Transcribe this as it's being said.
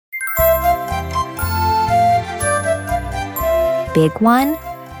big one,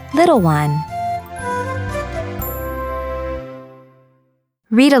 little one.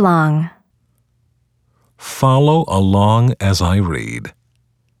 Read along. Follow along as I read.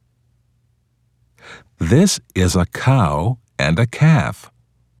 This is a cow and a calf.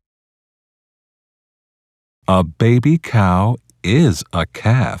 A baby cow is a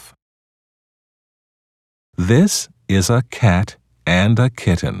calf. This is a cat and a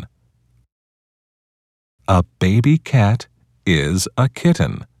kitten. A baby cat is a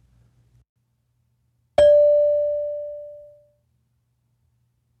kitten.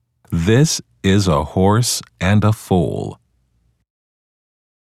 This is a horse and a foal.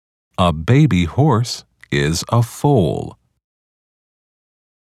 A baby horse is a foal.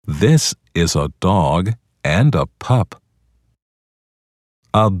 This is a dog and a pup.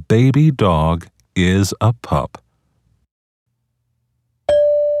 A baby dog is a pup.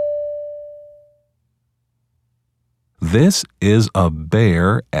 This is a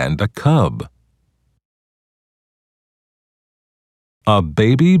bear and a cub. A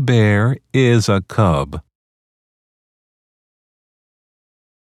baby bear is a cub.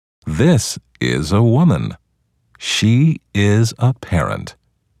 This is a woman. She is a parent.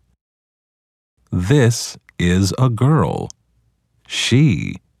 This is a girl.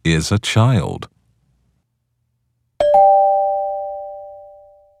 She is a child.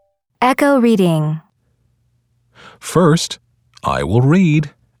 Echo reading. First, I will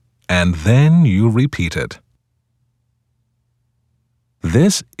read, and then you repeat it.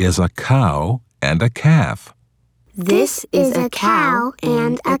 This is a cow and a calf. This is a cow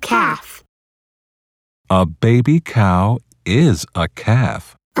and a calf. A baby cow is a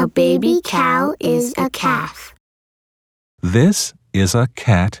calf. A baby cow is a calf. This is a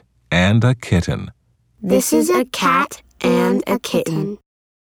cat and a kitten. This is a cat and a kitten.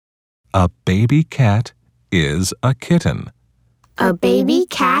 A baby cat is a kitten. A baby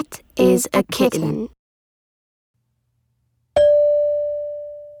cat is a kitten.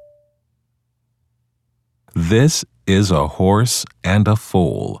 This is a horse and a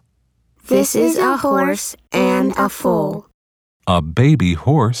foal. This is a horse and a foal. A baby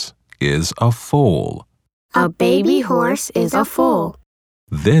horse is a foal. A baby horse is a foal.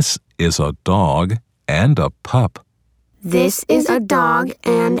 This is a dog and a pup. This is a dog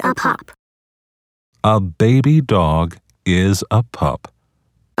and a pup. A baby dog is a pup.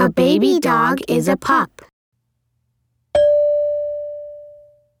 A baby dog is a pup.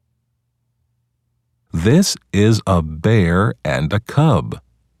 This is a bear and a cub.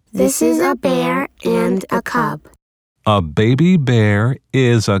 This is a bear and a cub. A baby bear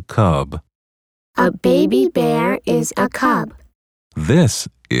is a cub. A baby bear is a cub. This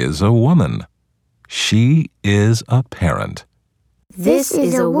is a woman. She is a parent. This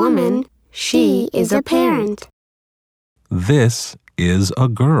is a woman. She is a parent. This is a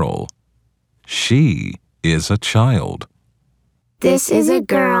girl. She is a child. This is a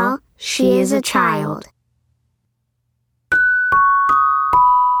girl. She is a child.